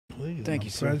Please, Thank you,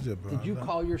 sir. pleasure, bro. Did you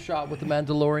call your shot with the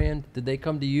Mandalorian? Did they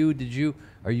come to you?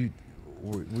 Were you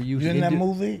You in that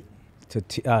movie? It's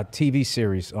a TV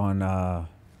series on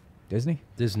Disney.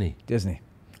 Disney.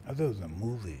 I thought it was a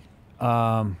movie.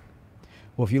 Well,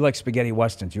 if you like spaghetti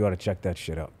westerns, you ought to check that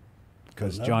shit out.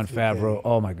 Because Jon Favreau,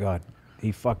 oh my God,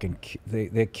 he fucking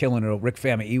they're killing it. Rick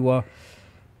Famuyiwa,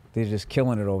 they're just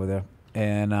killing it over there.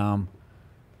 And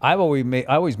I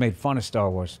always made fun of Star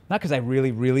Wars. Not because I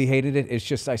really hated it. It's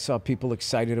just I saw people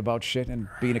excited about shit, and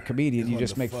being a comedian, you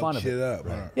just make fun of it. Up,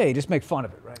 right? Yeah, you just make fun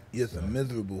of it, right? You're a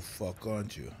miserable fuck,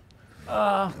 aren't you?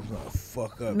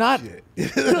 Fuck up not, shit.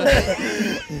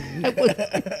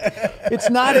 It's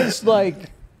not as like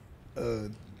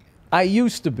I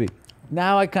used to be.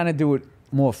 Now I kind of do it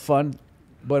more fun.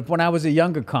 But when I was a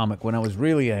younger comic, when I was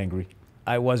really angry,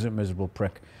 I was a miserable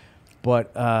prick.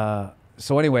 But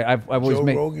so anyway, I've always Joe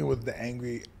made. Rogan was the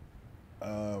angry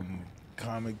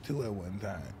comic too at one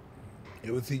time.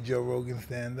 You ever see Joe Rogan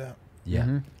stand up?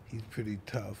 Yeah. He's pretty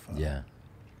tough. Huh? Yeah.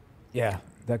 Yeah,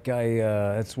 that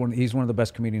guy. He's one of the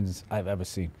best comedians I've ever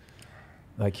seen.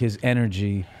 Like his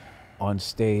energy on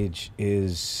stage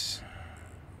is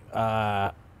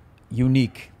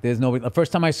unique. There's nobody. The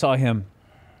first time I saw him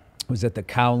was at the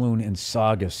Kowloon in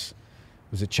Saugus.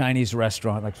 It was a Chinese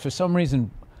restaurant. Like for some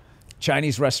reason,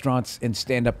 Chinese restaurants in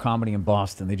stand-up comedy in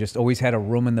Boston, they just always had a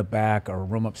room in the back or a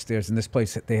room upstairs. In this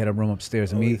place, they had a room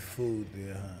upstairs. And always food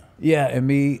there, huh? Yeah, and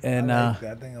me and I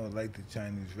think I would like the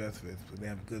Chinese restaurants, but they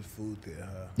have good food there,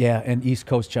 huh? Yeah, and East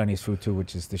Coast Chinese food too,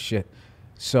 which is the shit.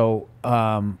 So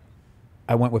I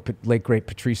went with late great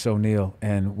Patrice O'Neal,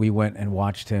 and we went and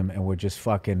watched him, and we're just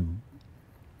fucking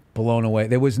blown away.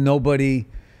 There was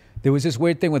this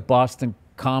weird thing with Boston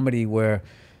comedy where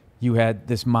you had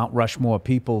this Mount Rushmore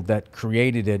people that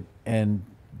created it, and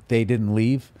they didn't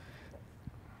leave,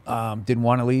 didn't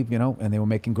want to leave, and they were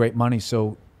making great money.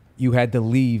 So you had to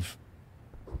leave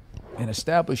and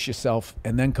establish yourself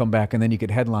and then come back, and then you could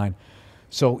headline.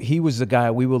 So he was the guy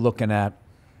we were looking at.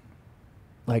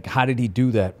 Like, how did he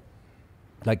do that?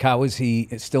 Like, how is he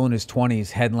still in his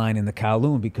 20s headlining the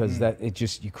Kowloon? Because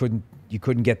you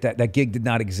couldn't get that. That gig did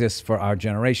not exist for our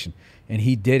generation, and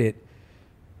he did it.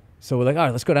 So we're like, all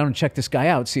right, let's go down and check this guy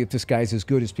out, see if this guy's as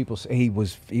good as people say he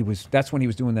was. That's when he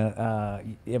was doing the.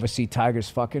 You ever see tigers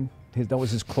fucking? That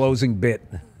was his closing bit,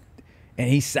 and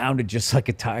he sounded just like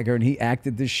a tiger, and he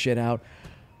acted this shit out.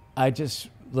 I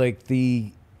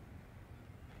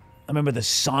remember the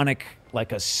sonic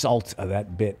assault of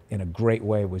that bit in a great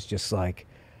way was just like.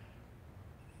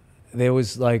 There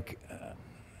was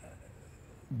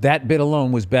that bit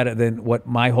alone was better than what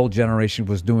my whole generation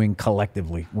was doing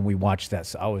collectively when we watched that.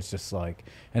 So I was just like,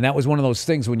 and that was one of those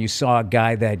things when you saw a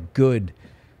guy that good,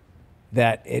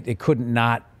 that it couldn't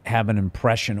not have an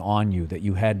impression on you, that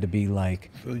you had to be like.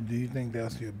 So do you think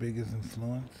that's your biggest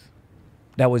influence?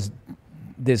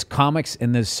 There's comics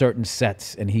and there's certain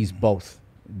sets, and he's both.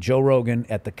 Joe Rogan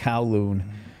at the Kowloon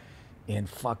in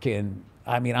fucking,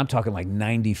 I'm talking like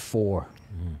 94.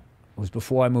 It was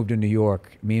before I moved to New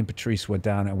York. Me and Patrice went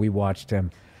down and we watched him,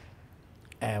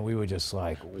 and we were just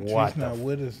like, "What?" He's not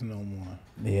with us no more.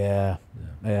 Yeah.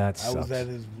 It sucks. I was at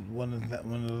one of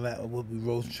the what we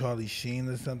roast Charlie Sheen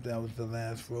or something. That was the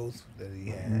last roast that he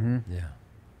had. Mm-hmm. Yeah.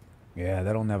 Yeah,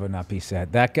 that'll never not be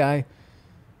sad. That guy,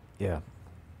 yeah.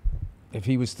 If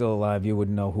he was still alive, you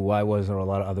wouldn't know who I was or a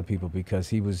lot of other people, because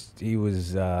he was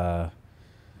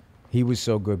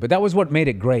so good. But that was what made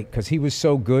it great, because he was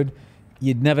so good.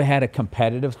 You'd never had a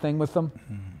competitive thing with them.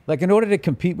 Like, in order to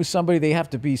compete with somebody, they have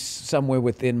to be somewhere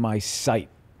within my sight.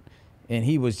 And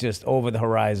he was just over the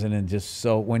horizon, and just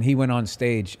so when he went on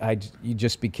stage, you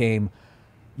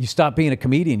stopped being a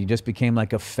comedian. You just became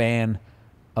like a fan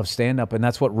of stand-up. And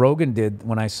that's what Rogan did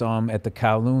when I saw him at the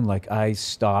Kowloon. Like, I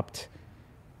stopped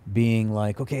being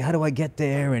like, okay, how do I get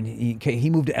there? And he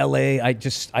moved to LA. I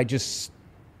just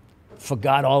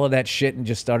forgot all of that shit and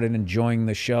just started enjoying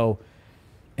the show.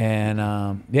 And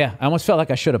I almost felt like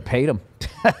I should have paid him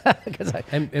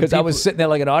because I was sitting there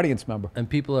like an audience member. And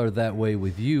people are that way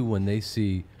with you when they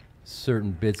see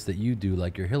certain bits that you do,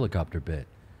 like your helicopter bit.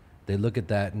 They look at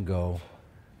that and go,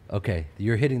 okay,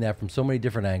 you're hitting that from so many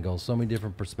different angles, so many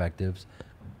different perspectives.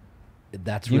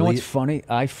 That's really... You know what's funny?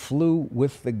 I flew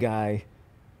with the guy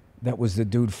that was the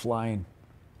dude flying,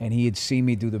 and he had seen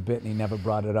me do the bit, and he never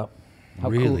brought it up.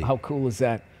 Really? How cool is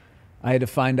that? I had to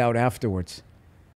find out afterwards.